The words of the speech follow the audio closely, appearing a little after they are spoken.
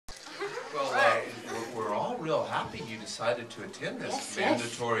real happy you decided to attend this Yes.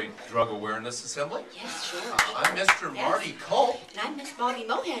 mandatory drug awareness assembly. Yes, sure. I'm Mr. Marty Culp. And I'm Miss Bobby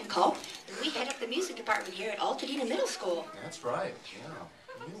Mohan Culp, and we head up the music department here at Altadena Middle School. That's right, yeah.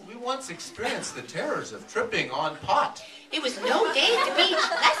 We once experienced the terrors of tripping on pot. It was no day at the beach.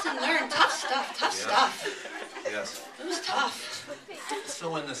 Lesson learned. Tough stuff. Yes. It was tough.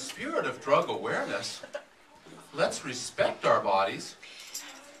 So in the spirit of drug awareness, let's respect our bodies,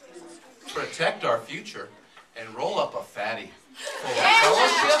 protect our future, and roll up a fatty full of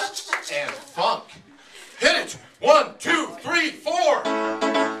fellowship and funk. Hit it! 1, 2, 3, 4!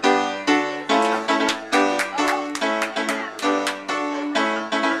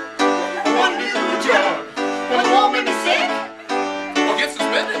 One new drug. One won't make me sick. Or get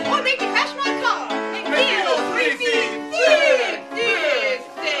suspended. Or make me crash my car. Make me feel 3 feet thick.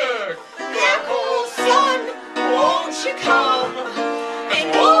 Apple sun, won't you come and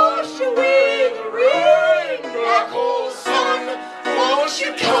wash away the rain? Black hole sun, won't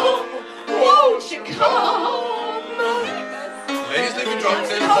you come? Won't you come? Ladies leaving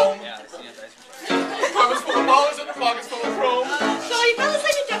drunks at home. Pockets full of dollars and their pockets full of chrome. So you fell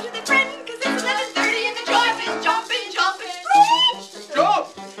asleep and jumped with a friend, 'cause it's 11:30 and the job is jumping. Jump!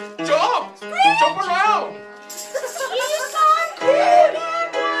 Jump around! Keep on quit and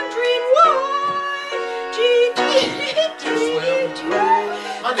wondering why. Dear Slim,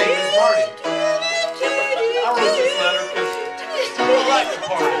 my name is Marty. I wrote this letter because I like to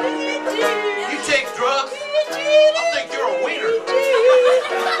party. You take drugs, I think you're a wiener.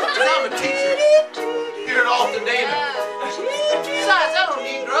 And I'm a teacher here at Altadena. Besides, I don't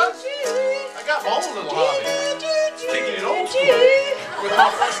need drugs. I got my own little hobby. Taking it old school with my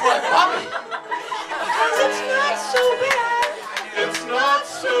first wife, Bobby. It's not so bad. It's not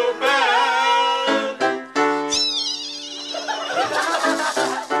so bad.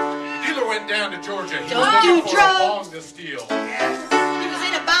 Dealer went down to Georgia. He was Don't looking do for a drugs. bong to steal. He was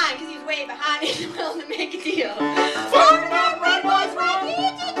in a bind because he was way behind and he willing to make a deal. Farm about right boys run.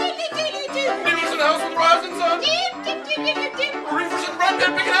 Neighbors in the house with the rising sun. Reefers in the bread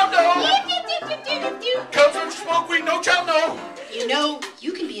pit picking out dough. Cubs don't smoke weed, no child, no. You know,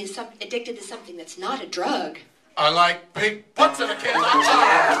 you can be addicted to something that's not a drug. I like big butts in a can. I'm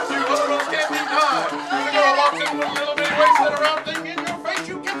tired.